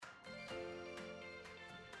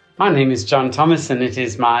My name is John Thomas, and it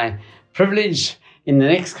is my privilege in the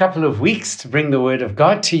next couple of weeks to bring the Word of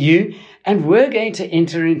God to you. And we're going to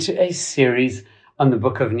enter into a series on the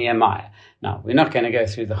book of Nehemiah. Now, we're not going to go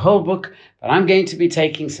through the whole book, but I'm going to be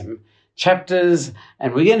taking some chapters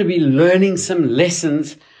and we're going to be learning some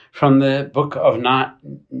lessons from the book of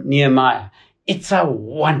Nehemiah. It's a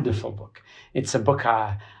wonderful book. It's a book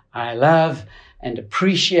I love and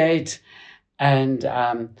appreciate. And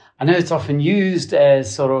I know it's often used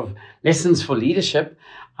as sort of lessons for leadership.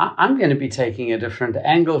 I'm going to be taking a different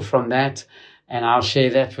angle from that, and I'll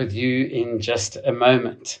share that with you in just a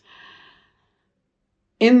moment.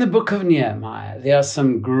 In the book of Nehemiah, there are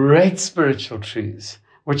some great spiritual truths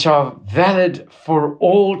which are valid for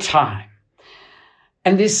all time.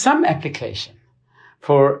 And there's some application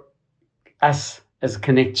for us as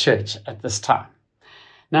Connect Church at this time.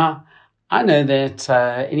 Now, I know that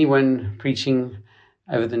anyone preaching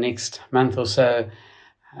over the next month or so,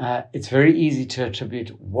 it's very easy to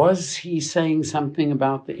attribute, was he saying something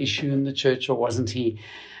about the issue in the church or wasn't he?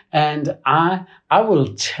 And I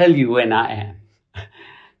will tell you when I am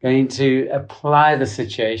going to apply the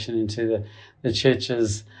situation into the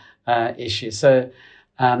church's issue. So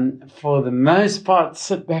for the most part,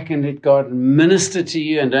 sit back and let God minister to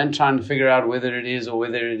you and don't try and figure out whether it is or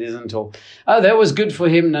whether it isn't. Or, oh, that was good for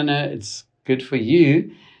him. No, it's good for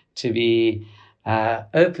you to be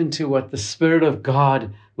open to what the Spirit of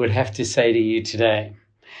God would have to say to you today.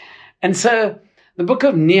 And so the book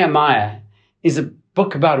of Nehemiah is a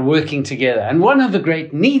book about working together. And one of the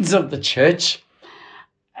great needs of the church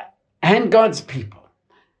and God's people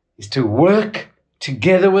is to work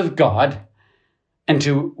together with God and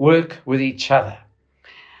to work with each other.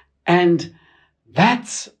 And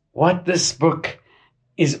that's what this book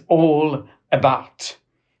is all about.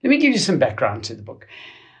 Let me give you some background to the book.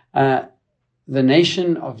 The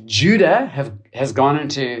nation of Judah has gone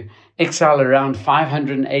into exile around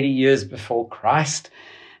 580 years before Christ.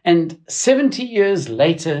 And 70 years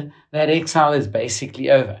later, that exile is basically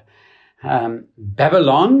over.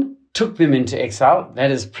 Babylon took them into exile.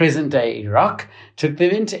 That is present-day Iraq, took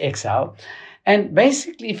them into exile. And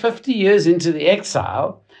basically 50 years into the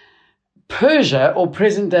exile, Persia or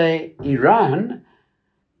present-day Iran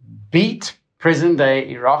beat present-day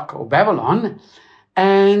Iraq or Babylon.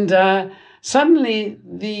 And suddenly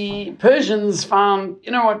the Persians found,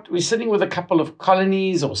 you know what, we're sitting with a couple of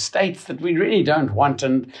colonies or states that we really don't want.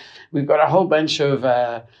 And we've got a whole bunch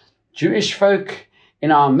of Jewish folk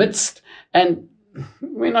in our midst. And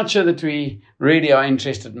we're not sure that we really are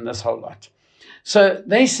interested in this whole lot. So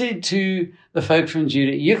they said to the folk from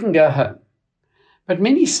Judah, you can go home. But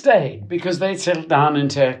many stayed because they'd settled down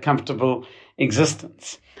into a comfortable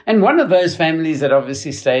existence. And one of those families that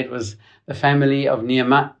obviously stayed was the family of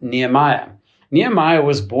Nehemiah. Nehemiah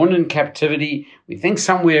was born in captivity, we think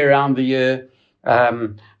somewhere around the year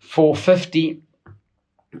 450.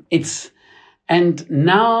 And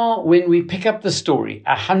now when we pick up the story,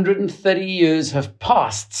 130 years have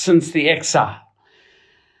passed since the exile.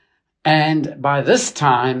 And by this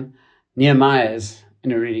time, Nehemiah is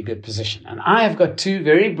in a really good position. And I have got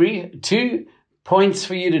two points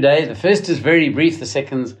for you today. The first is very brief. The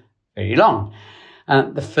second's very long.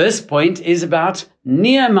 The first point is about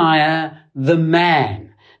Nehemiah the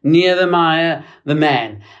man. Nehemiah the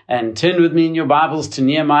man. And turn with me in your Bibles to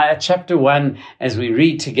Nehemiah chapter 1 as we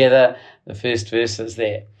read together the first verses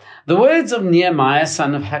there. The words of Nehemiah,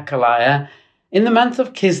 son of Hakaliah, in the month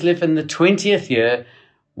of Kislev in the 20th year,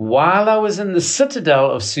 while I was in the citadel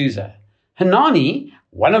of Susa, Hanani,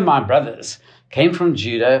 one of my brothers, came from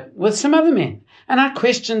Judah with some other men. And I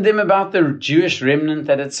questioned them about the Jewish remnant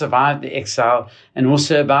that had survived the exile and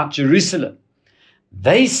also about Jerusalem.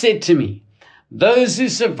 They said to me, those who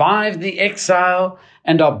survived the exile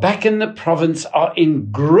and are back in the province are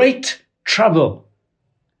in great trouble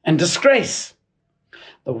and disgrace.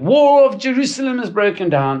 The wall of Jerusalem is broken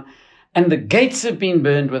down and the gates have been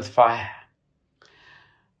burned with fire.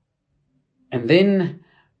 And then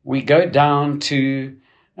we go down to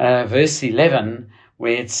verse 11,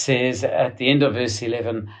 where it says at the end of verse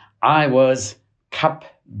 11, I was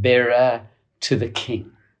cupbearer to the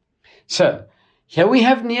king. So here we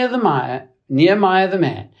have Nehemiah the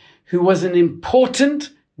man, who was an important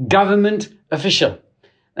government official.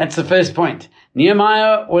 That's the first point.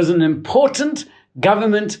 Nehemiah was an important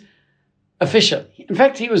government official. In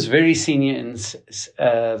fact, he was very senior in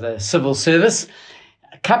the civil service.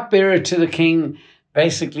 A cupbearer to the king,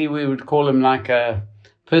 basically we would call him like a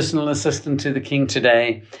personal assistant to the king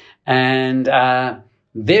today. And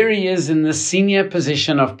there he is in the senior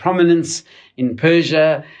position of prominence in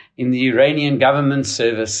Persia, in the Iranian government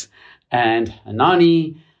service. And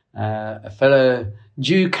Hanani, a fellow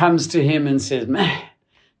Jew comes to him and says, man,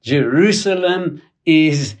 Jerusalem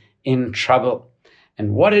is in trouble.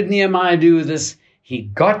 And what did Nehemiah do with this? He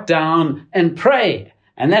got down and prayed.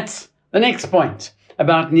 And that's the next point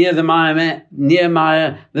about Nehemiah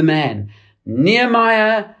the man.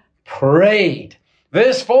 Nehemiah prayed.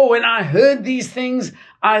 Verse 4, when I heard these things,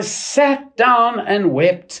 I sat down and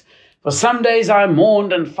wept. For some days I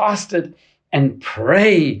mourned and fasted and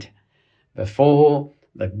prayed before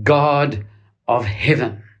the God of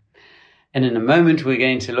heaven. And in a moment, we're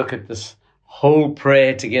going to look at this whole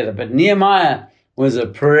prayer together. But Nehemiah was a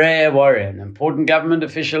prayer warrior, an important government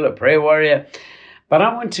official, a prayer warrior. But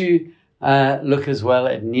I want to look as well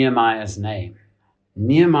at Nehemiah's name.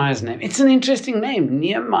 Nehemiah's name. It's an interesting name.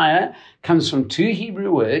 Nehemiah comes from two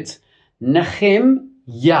Hebrew words, Nechem,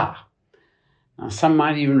 Yah. Now, some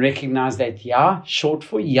might even recognize that Yah, short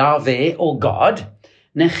for Yahweh or God.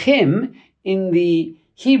 Nechem in the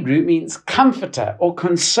Hebrew means comforter or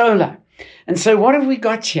consoler. And so what have we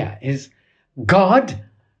got here is God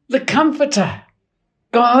the comforter,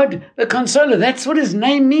 God the consoler. That's what his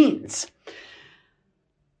name means.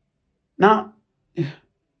 Now,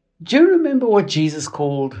 do you remember what Jesus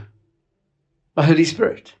called the Holy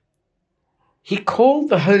Spirit? He called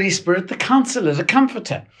the Holy Spirit the counselor, the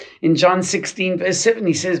comforter. In John 16, verse 7,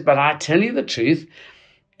 he says, but I tell you the truth,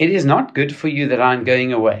 it is not good for you that I'm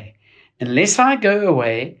going away. Unless I go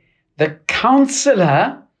away, the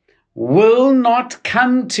counselor will not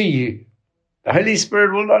come to you. The Holy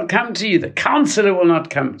Spirit will not come to you. The counselor will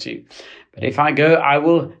not come to you. But if I go, I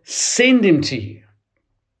will send him to you.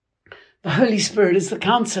 The Holy Spirit is the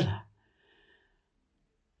counselor.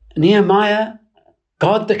 Nehemiah,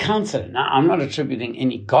 God the counselor. Now, I'm not attributing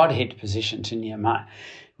any Godhead position to Nehemiah.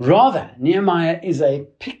 Rather, Nehemiah is a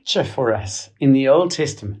picture for us in the Old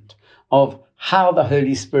Testament of how the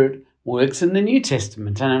Holy Spirit works in the New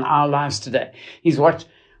Testament and in our lives today. He's what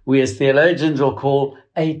we as theologians will call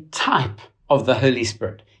a type of the Holy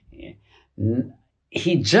Spirit.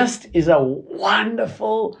 He just is a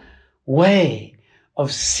wonderful way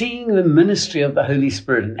of seeing the ministry of the Holy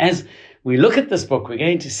Spirit. And as we look at this book, we're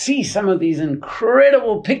going to see some of these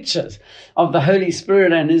incredible pictures of the Holy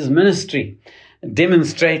Spirit and his ministry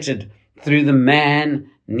demonstrated through the man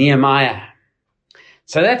Nehemiah.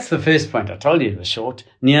 So that's the first point. I told you it was short.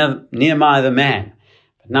 Nehemiah the man.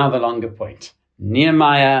 But now the longer point.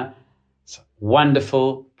 Nehemiah's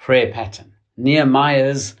wonderful prayer pattern.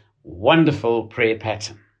 Nehemiah's wonderful prayer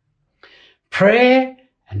pattern. Prayer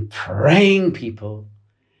and praying people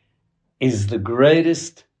is the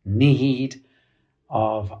greatest need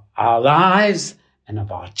of our lives and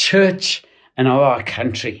of our church and of our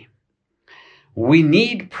country. We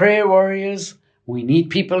need prayer warriors. We need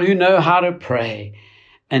people who know how to pray.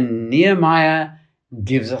 And Nehemiah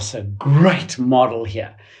gives us a great model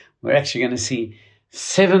here. We're actually going to see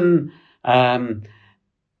 7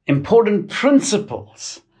 important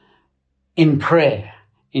principles in prayer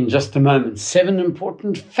in just a moment. 7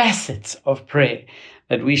 important facets of prayer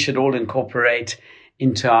that we should all incorporate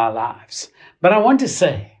into our lives. But I want to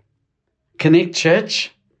say, Connect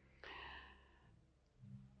Church,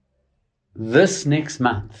 this next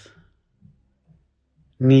month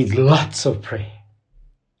needs lots of prayer.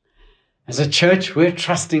 As a church, we're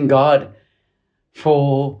trusting God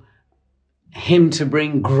for him to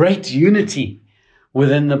bring great unity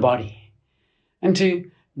within the body and to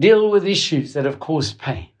deal with issues that have caused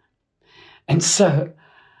pain. And so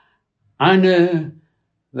I know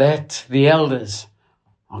that the elders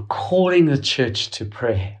are calling the church to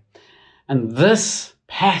prayer. And this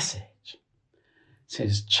passage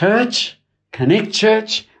says, Church, Connect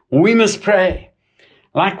Church, we must pray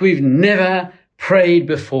like we've never prayed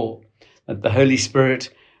before, that the Holy Spirit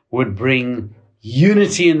would bring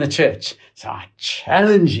unity in the church. So I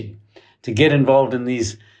challenge you to get involved in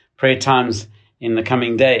these prayer times in the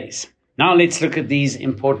coming days. Now let's look at these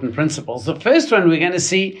important principles. The first one we're going to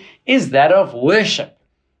see is that of worship.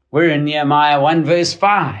 We're in Nehemiah 1 verse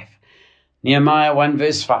 5. Nehemiah 1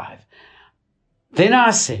 verse 5. Then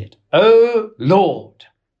I said, O Lord,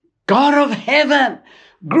 God of heaven,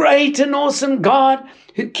 great and awesome God,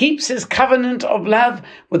 who keeps his covenant of love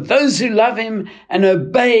with those who love him and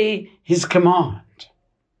obey his command.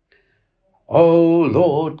 O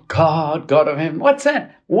Lord God, God of heaven. What's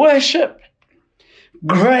that? Worship.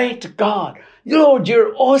 Great God. Lord,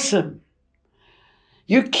 you're awesome.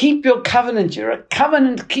 You keep your covenant. You're a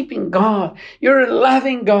covenant-keeping God. You're a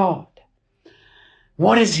loving God.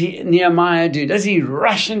 What does Nehemiah do? Does he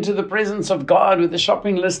rush into the presence of God with a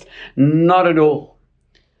shopping list? Not at all.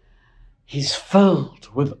 He's filled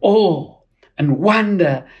with awe and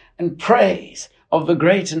wonder and praise of the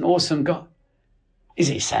great and awesome God. Is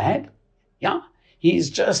he sad? Yeah.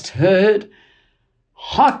 He's just heard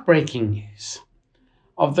heartbreaking news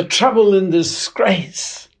of the trouble and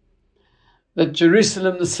disgrace that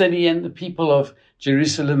Jerusalem, the city, and the people of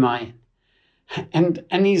Jerusalem are in.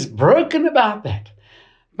 And he's broken about that.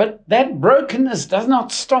 But that brokenness does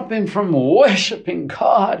not stop him from worshiping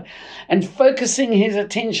God and focusing his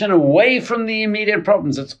attention away from the immediate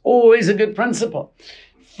problems. It's always a good principle.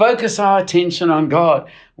 Focus our attention on God.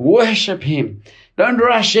 Worship him. Don't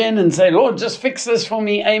rush in and say, Lord, just fix this for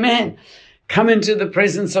me. Amen. Come into the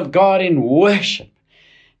presence of God in worship,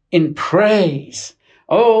 in praise.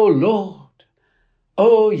 Oh, Lord.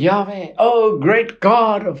 Oh, Yahweh. Oh, great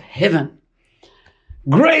God of heaven.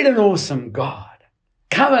 Great and awesome God.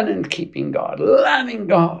 Covenant-keeping God. Loving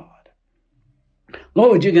God.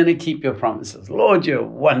 Lord, you're going to keep your promises. Lord, you're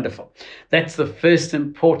wonderful. That's the first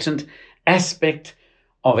important aspect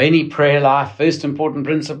of any prayer life. First important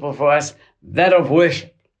principle for us, that of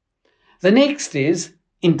worship. The next is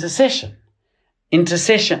intercession.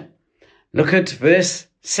 Intercession. Look at verse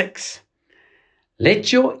 6.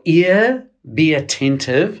 Let your ear be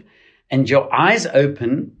attentive and your eyes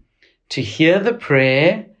open to hear the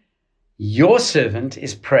prayer your servant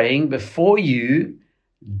is praying before you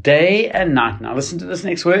day and night. Now listen to this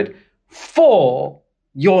next word. For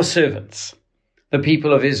your servants, the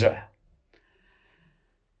people of Israel.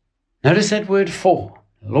 Notice that word for.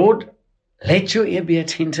 Lord, let your ear be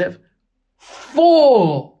attentive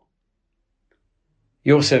for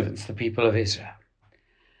your servants, the people of Israel.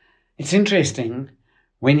 It's interesting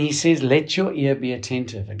when he says, let your ear be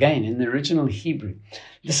attentive. Again, in the original Hebrew,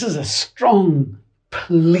 this is a strong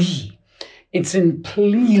plea. It's in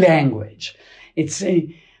plea language.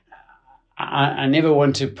 I never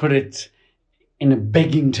want to put it in a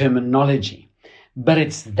begging terminology, but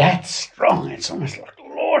it's that strong. It's almost like,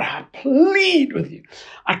 Lord, I plead with you.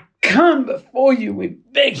 I come before you. We're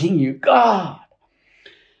begging you, God,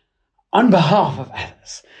 on behalf of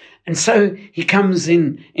others. And so he comes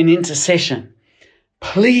in intercession.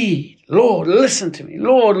 Plead, Lord, listen to me.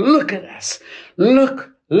 Lord, look at us.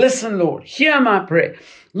 Listen, Lord, hear my prayer.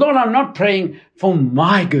 Lord, I'm not praying for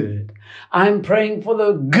my good. I'm praying for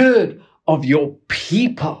the good of your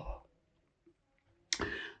people.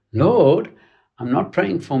 Lord, I'm not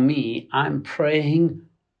praying for me. I'm praying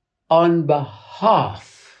on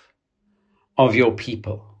behalf of your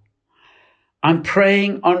people. I'm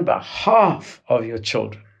praying on behalf of your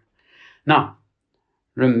children. Now,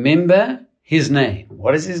 remember his name.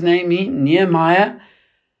 What does his name mean? Nehemiah,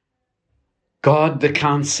 God the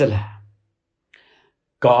Counselor.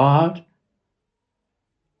 God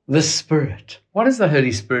the Spirit. What does the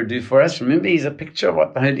Holy Spirit do for us? Remember, he's a picture of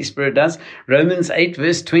what the Holy Spirit does. Romans 8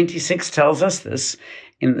 verse 26 tells us this.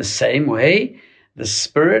 In the same way, the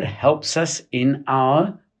Spirit helps us in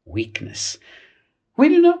our weakness. We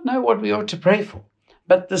do not know what we ought to pray for,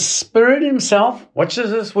 but the Spirit himself, watch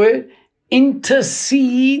this word,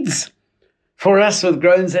 intercedes for us with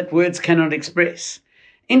groans that words cannot express.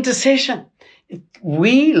 Intercession.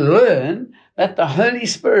 We learn that the Holy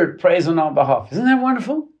Spirit prays on our behalf. Isn't that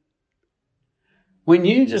wonderful? When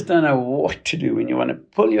you just don't know what to do, when you want to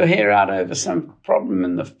pull your hair out over some problem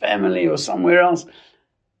in the family or somewhere else,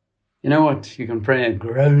 you know what? You can pray a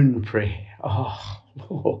groan prayer. Oh,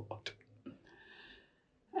 Lord.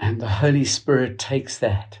 And the Holy Spirit takes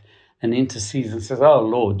that and intercedes and says, oh,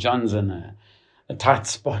 Lord, John's in a tight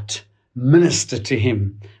spot. Minister to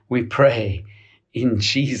him, we pray in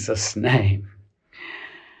Jesus' name.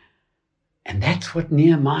 And that's what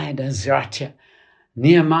Nehemiah does right here.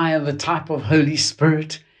 Nehemiah, the type of Holy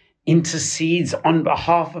Spirit, intercedes on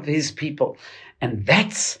behalf of his people. And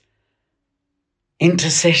that's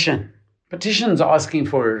intercession. Petition's asking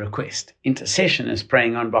for a request. Intercession is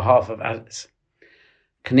praying on behalf of others.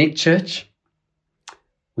 Connect Church,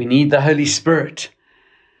 we need the Holy Spirit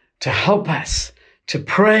to help us to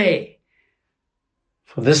pray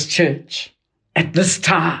for this church at this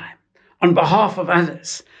time on behalf of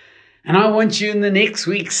others. And I want you in the next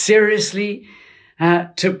week seriously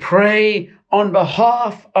to pray on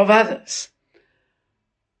behalf of others.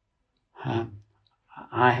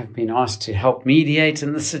 I have been asked to help mediate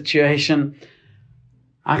in this situation.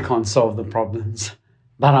 I can't solve the problems,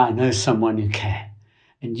 but I know someone who can.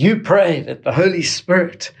 And you pray that the Holy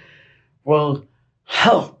Spirit will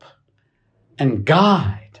help and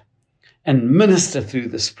guide and minister through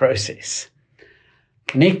this process.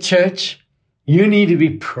 Connect Church, you need to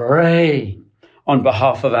be praying on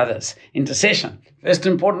behalf of others. Intercession. First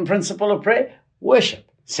important principle of prayer,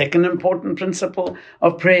 worship. Second important principle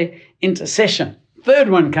of prayer, intercession. Third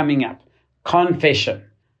one coming up, confession.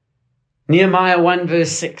 Nehemiah 1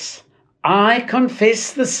 verse 6. I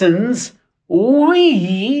confess the sins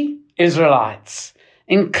we, Israelites,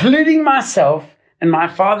 including myself and my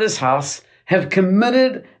father's house, have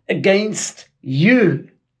committed against you.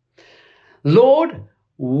 Lord,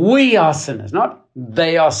 we are sinners, not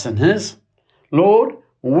they are sinners. Lord,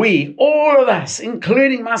 we, all of us,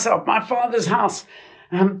 including myself, my father's house,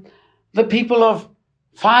 the people of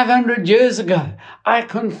 500 years ago, I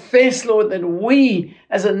confess, Lord, that we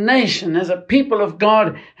as a nation, as a people of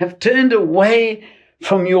God, have turned away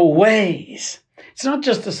from your ways. It's not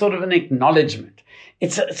just a sort of an acknowledgement.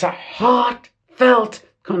 It's a heartfelt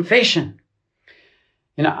confession.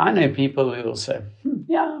 You know, I know people who will say,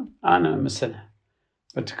 yeah, I know I'm a sinner.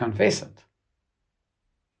 But to confess it,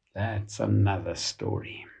 that's another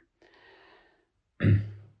story.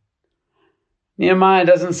 Nehemiah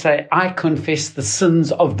doesn't say, I confess the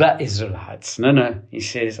sins of the Israelites. No. He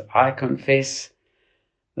says, I confess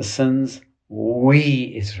the sins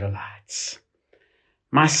we Israelites,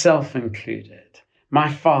 myself included,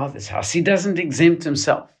 my father's house. He doesn't exempt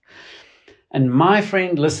himself. And my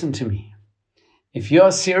friend, listen to me. If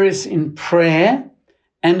you're serious in prayer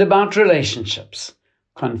and about relationships,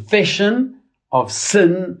 confession of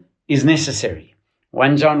sin is necessary.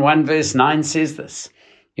 1 John 1 verse 9 says this.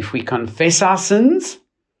 If we confess our sins,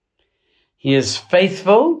 he is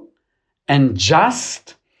faithful and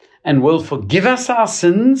just and will forgive us our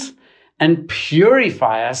sins and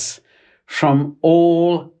purify us from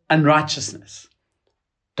all unrighteousness.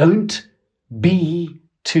 Don't be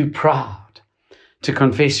too proud to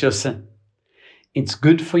confess your sin. It's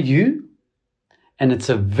good for you, and it's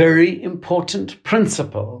a very important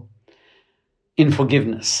principle in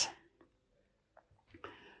forgiveness.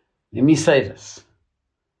 Let me say this.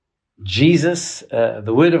 Jesus,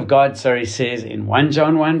 the Word of God, says in 1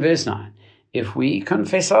 John 1 verse 9, if we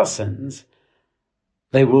confess our sins,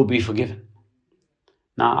 they will be forgiven.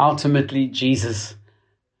 Now, ultimately, Jesus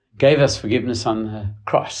gave us forgiveness on the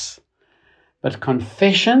cross. But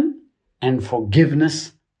confession and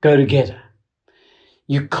forgiveness go together.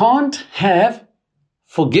 You can't have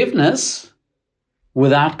forgiveness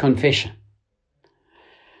without confession.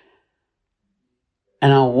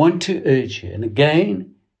 And I want to urge you, and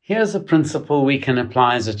again, here's a principle we can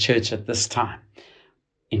apply as a church at this time.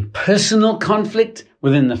 In personal conflict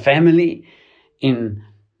within the family, in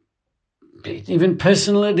even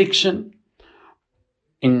personal addiction,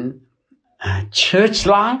 in church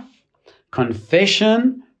life,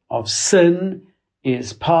 confession of sin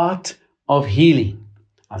is part of healing.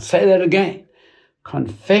 I'll say that again.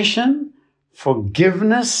 Confession,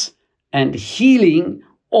 forgiveness, and healing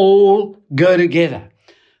all go together.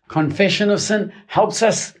 Confession of sin helps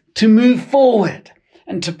us to move forward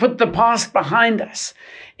and to put the past behind us.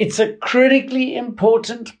 It's a critically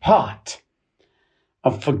important part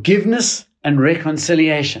of forgiveness and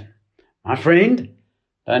reconciliation. My friend,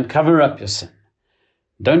 don't cover up your sin.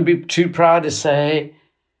 Don't be too proud to say,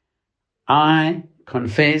 I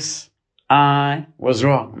confess I was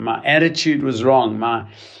wrong. My attitude was wrong.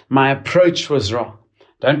 My approach was wrong.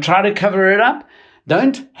 Don't try to cover it up.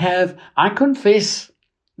 Don't have, I confess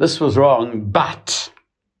this was wrong, but.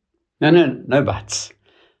 No buts.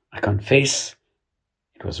 I confess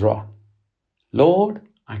it was wrong. Lord,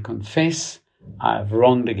 I confess I have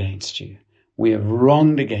wronged against you. We have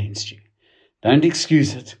wronged against you. Don't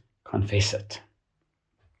excuse it. Confess it.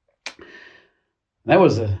 That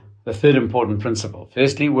was the third important principle.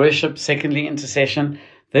 Firstly, worship. Secondly, intercession.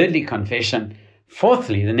 Thirdly, confession.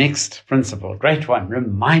 Fourthly, the next principle, great one,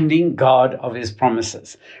 reminding God of his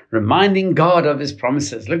promises. Reminding God of his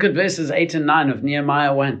promises. Look at verses 8 and 9 of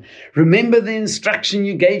Nehemiah 1. Remember the instruction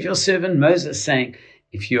you gave your servant Moses, saying,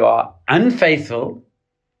 if you are unfaithful,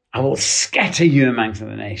 I will scatter you amongst the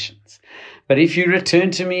nations. But if you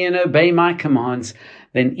return to me and obey my commands,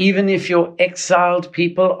 then even if your exiled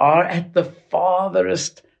people are at the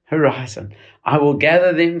farthest horizon, I will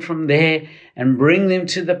gather them from there and bring them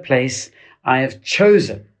to the place I have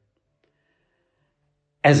chosen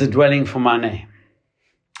as a dwelling for my name.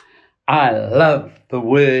 I love the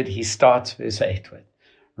word he starts verse 8 with.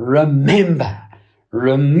 Remember,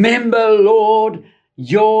 Lord,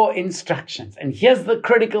 your instructions. And here's the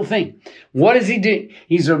critical thing. What is he doing?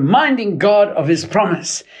 He's reminding God of his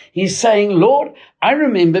promise. He's saying, Lord, I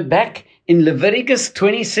remember back in Leviticus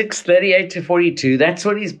 26, 38 to 42, that's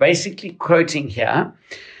what he's basically quoting here,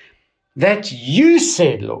 that you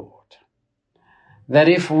said, Lord, that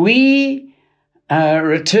if we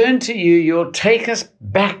return to you, you'll take us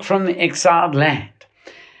back from the exiled land.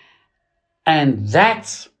 And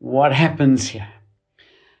that's what happens here.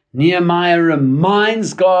 Nehemiah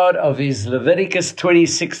reminds God of his Leviticus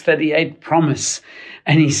 26:38 promise.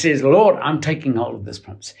 And he says, Lord, I'm taking hold of this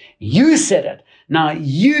promise. You said it. Now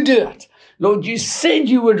you do it. Lord, you said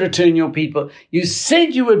you would return your people. You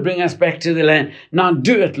said you would bring us back to the land. Now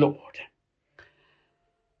do it, Lord.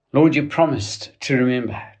 Lord, you promised to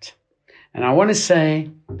remember it. And I want to say,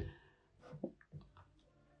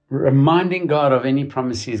 reminding God of any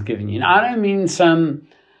promise he's given you. And I don't mean some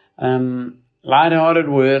light-hearted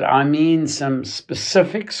word. I mean some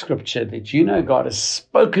specific scripture that you know God has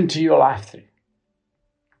spoken to your life through.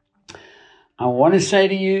 I want to say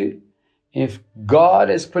to you, if God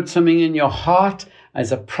has put something in your heart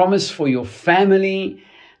as a promise for your family,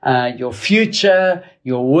 your future,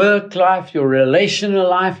 your work life, your relational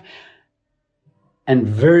life, and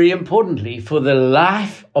very importantly, for the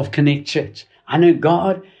life of Connect Church. I know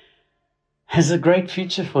God has a great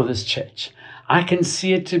future for this church. I can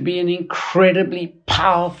see it to be an incredibly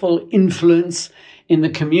powerful influence in the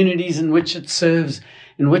communities in which it serves,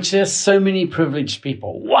 in which there's so many privileged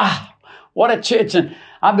people. Wow, what a church. And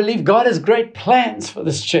I believe God has great plans for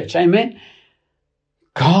this church. Amen.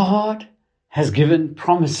 God has given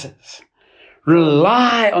promises.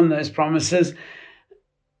 Rely on those promises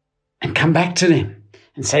and come back to them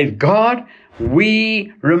and say, God,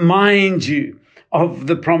 we remind you of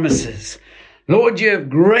the promises. Lord, you have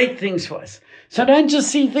great things for us. So don't just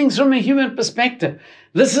see things from a human perspective.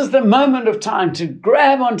 This is the moment of time to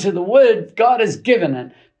grab onto the word God has given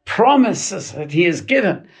and promises that he has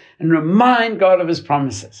given and remind God of his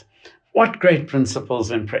promises. What great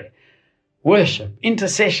principles in prayer. Worship,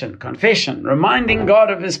 intercession, confession, reminding God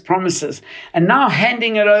of his promises, and now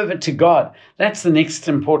handing it over to God. That's the next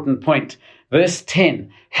important point. Verse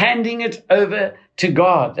 10, handing it over to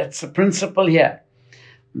God. That's the principle here.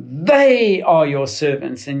 They are your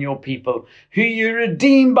servants and your people, who you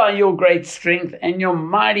redeem by your great strength and your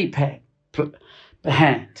mighty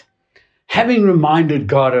hand. Having reminded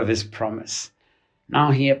God of his promise,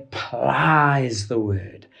 now he applies the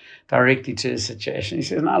word directly to his situation. He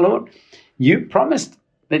says, now, Lord, you promised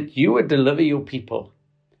that you would deliver your people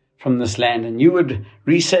from this land and you would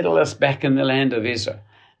resettle us back in the land of Israel.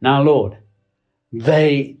 Now, Lord,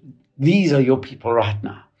 these are your people right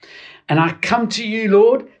now. And I come to you,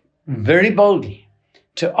 Lord, very boldly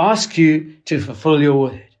to ask you to fulfill your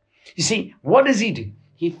word. You see, what does he do?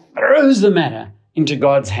 He throws the matter into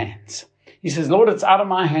God's hands. He says, Lord, it's out of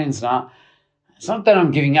my hands now. It's not that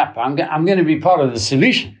I'm giving up. I'm going to be part of the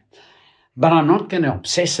solution, but I'm not going to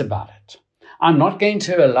obsess about it. I'm not going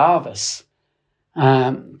to allow this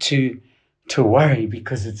to worry,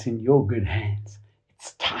 because it's in your good hands.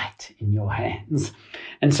 It's tight in your hands.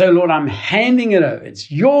 And so, Lord, I'm handing it over.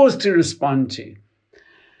 It's yours to respond to.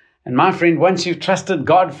 And my friend, once you've trusted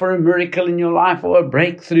God for a miracle in your life or a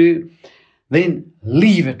breakthrough, then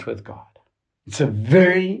leave it with God. It's a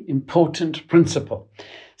very important principle.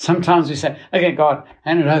 Sometimes we say, okay, God,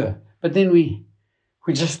 hand it over. But then we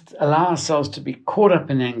just allow ourselves to be caught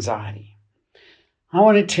up in anxiety. I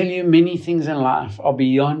want to tell you, many things in life are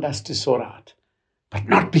beyond us to sort out, but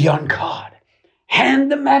not beyond God.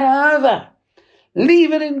 Hand the matter over.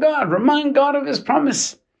 Leave it in God. Remind God of his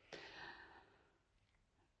promise.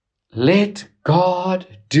 Let God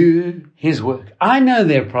do his work. I know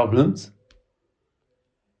there are problems,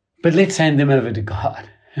 but let's hand them over to God.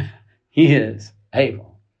 He is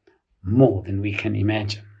able, more than we can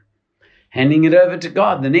imagine. Handing it over to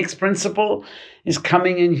God. The next principle is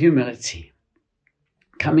coming in humility.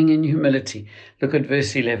 Coming in humility. Look at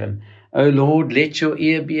verse 11. O Lord, let your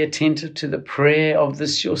ear be attentive to the prayer of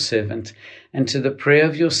this your servant, and to the prayer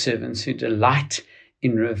of your servants who delight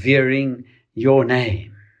in revering your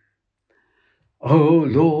name. O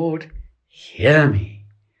Lord, hear me.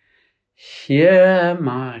 Hear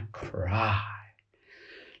my cry.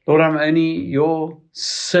 Lord, I'm only your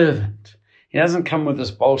servant. He doesn't come with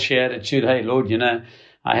this bullshit attitude. Hey, Lord, you know,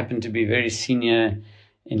 I happen to be very senior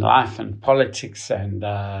in life and politics, and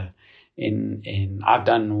I've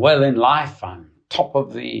done well in life. I'm top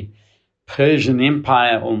of the Persian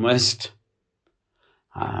Empire almost.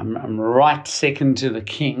 I'm right second to the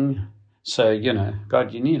king. So, you know,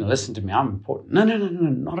 God, you need to listen to me. I'm important. No,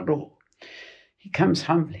 not at all. He comes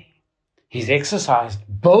humbly. He's exercised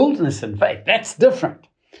boldness and faith. That's different.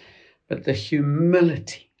 But the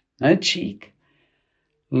humility, no cheek.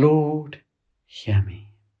 Lord, hear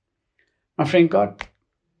me. My friend, God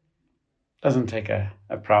doesn't take a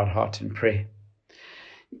proud heart in prayer.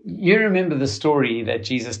 You remember the story that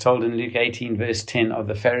Jesus told in Luke 18, verse 10, of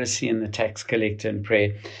the Pharisee and the tax collector in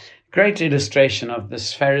prayer. Great illustration of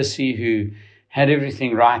this Pharisee who had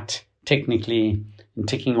everything right technically and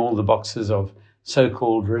ticking all the boxes of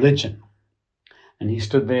so-called religion. And he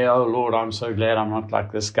stood there, oh Lord, I'm so glad I'm not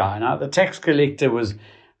like this guy. Now the tax collector was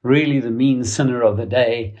really the mean sinner of the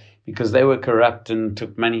day, because they were corrupt and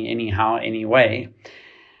took money anyhow, anyway.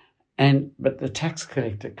 But the tax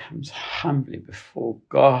collector comes humbly before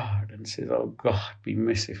God and says, "Oh God, be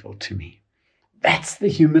merciful to me." That's the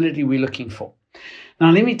humility we're looking for. Now,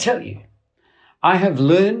 let me tell you, I have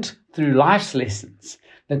learned through life's lessons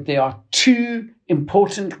that there are two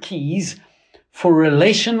important keys for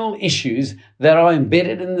relational issues that are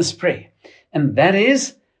embedded in this prayer. And that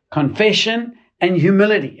is confession and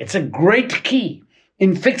humility. It's a great key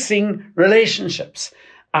in fixing relationships.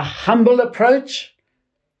 A humble approach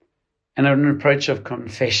and an approach of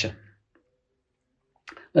confession.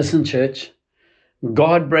 Listen, church,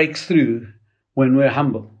 God breaks through when we're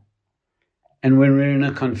humble and when we're in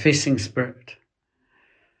a confessing spirit.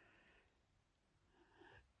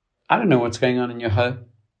 I don't know what's going on in your home.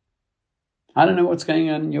 I don't know what's going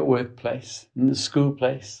on in your workplace, in the school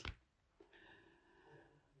place.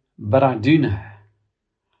 But I do know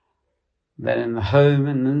that in the home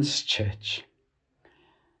and in this church,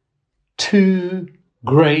 two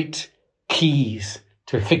great keys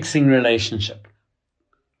to fixing relationship.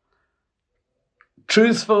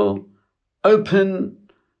 Truthful, open,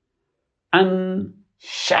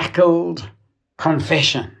 unshackled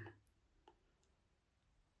confession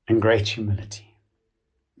and great humility.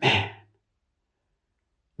 Man,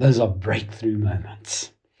 those are breakthrough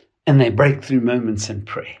moments. And they're breakthrough moments in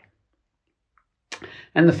prayer.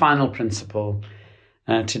 And the final principle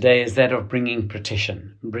today is that of bringing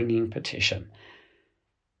petition.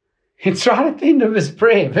 It's right at the end of his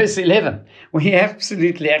prayer, verse 11, where he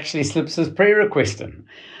absolutely actually slips his prayer request in.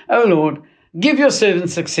 "Oh Lord, give your servant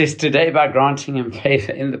success today by granting him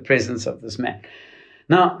favor in the presence of this man."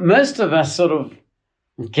 Now, most of us sort of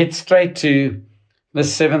get straight to the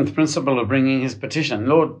seventh principle of bringing his petition.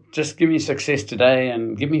 "Lord, just give me success today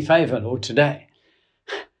and give me favor, Lord, today."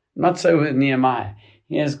 Not so with Nehemiah.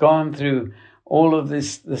 He has gone through all of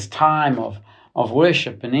this time of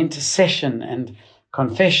worship and intercession and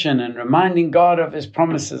confession and reminding God of his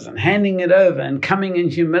promises and handing it over and coming in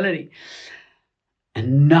humility.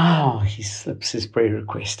 And now he slips his prayer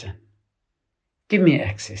request in. "Give me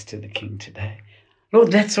access to the king today." Lord,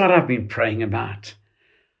 that's what I've been praying about.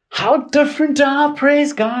 How different are our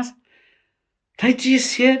prayers, guys? Don't you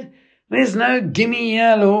see it? There's no gimme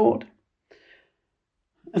here, Lord.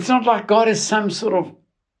 It's not like God is some sort of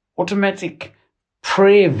automatic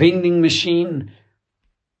prayer vending machine.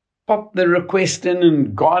 Pop the request in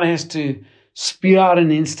and God has to spew out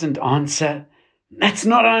an instant answer. That's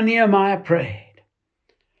not how Nehemiah prayed.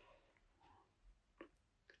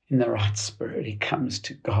 In the right spirit, he comes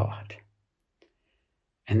to God.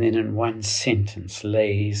 And then in one sentence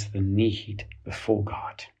lays the need before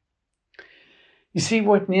God. You see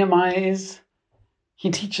what Nehemiah is?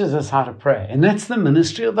 He teaches us how to pray. And that's the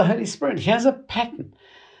ministry of the Holy Spirit. He has a pattern,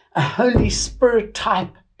 a Holy Spirit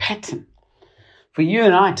type pattern for you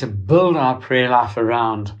and I to build our prayer life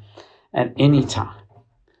around at any time.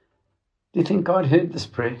 Do you think God heard this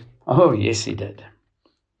prayer? Oh, yes, he did.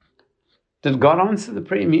 Did God answer the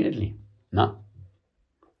prayer immediately? No.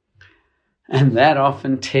 And that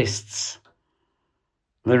often tests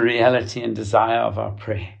the reality and desire of our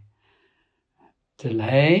prayer.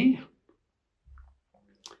 Delay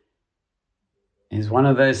is one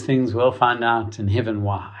of those things we'll find out in heaven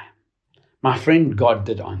why. My friend, God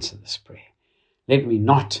did answer this prayer. Let me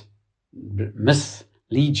not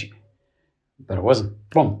mislead you. But it wasn't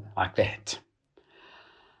boom like that.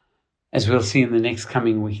 As we'll see in the next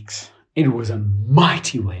coming weeks, it was a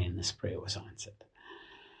mighty way in this prayer was answered.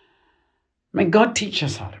 May God teach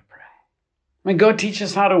us how to pray. May God teach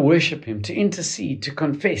us how to worship him, to intercede, to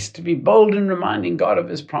confess, to be bold in reminding God of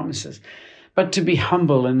his promises, but to be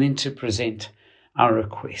humble and then to present our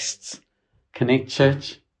requests. Connect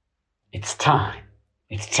Church, it's time.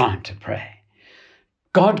 It's time to pray.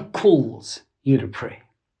 God calls you to pray.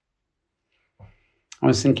 I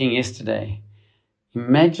was thinking yesterday,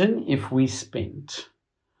 imagine if we spent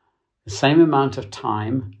the same amount of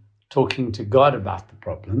time talking to God about the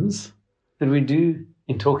problems that we do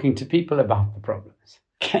in talking to people about the problems.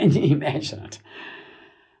 Can you imagine it?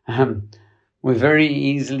 We're very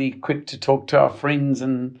easily quick to talk to our friends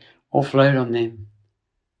and offload on them.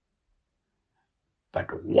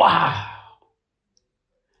 But wow,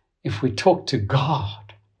 if we talk to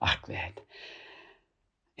God like that,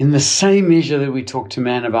 in the same measure that we talk to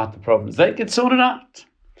man about the problems, they get sorted out.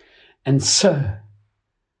 And so,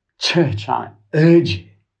 church, I urge you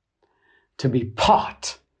to be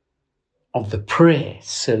part of the prayer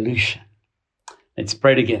solution. Let's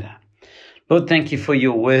pray together. Lord, thank you for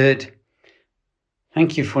your word.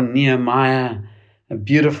 Thank you for Nehemiah, a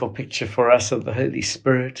beautiful picture for us of the Holy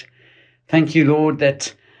Spirit. Thank you, Lord,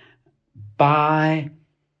 that by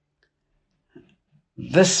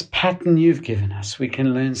this pattern you've given us, we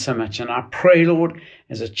can learn so much. And I pray, Lord,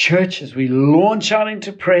 as a church, as we launch out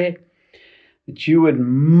into prayer, that you would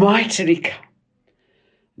mightily come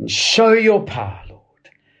and show your power, Lord.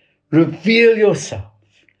 Reveal yourself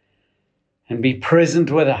and be present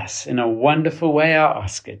with us in a wonderful way. I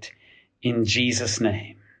ask it in Jesus'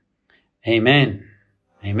 name. Amen.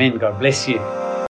 Amen. God bless you.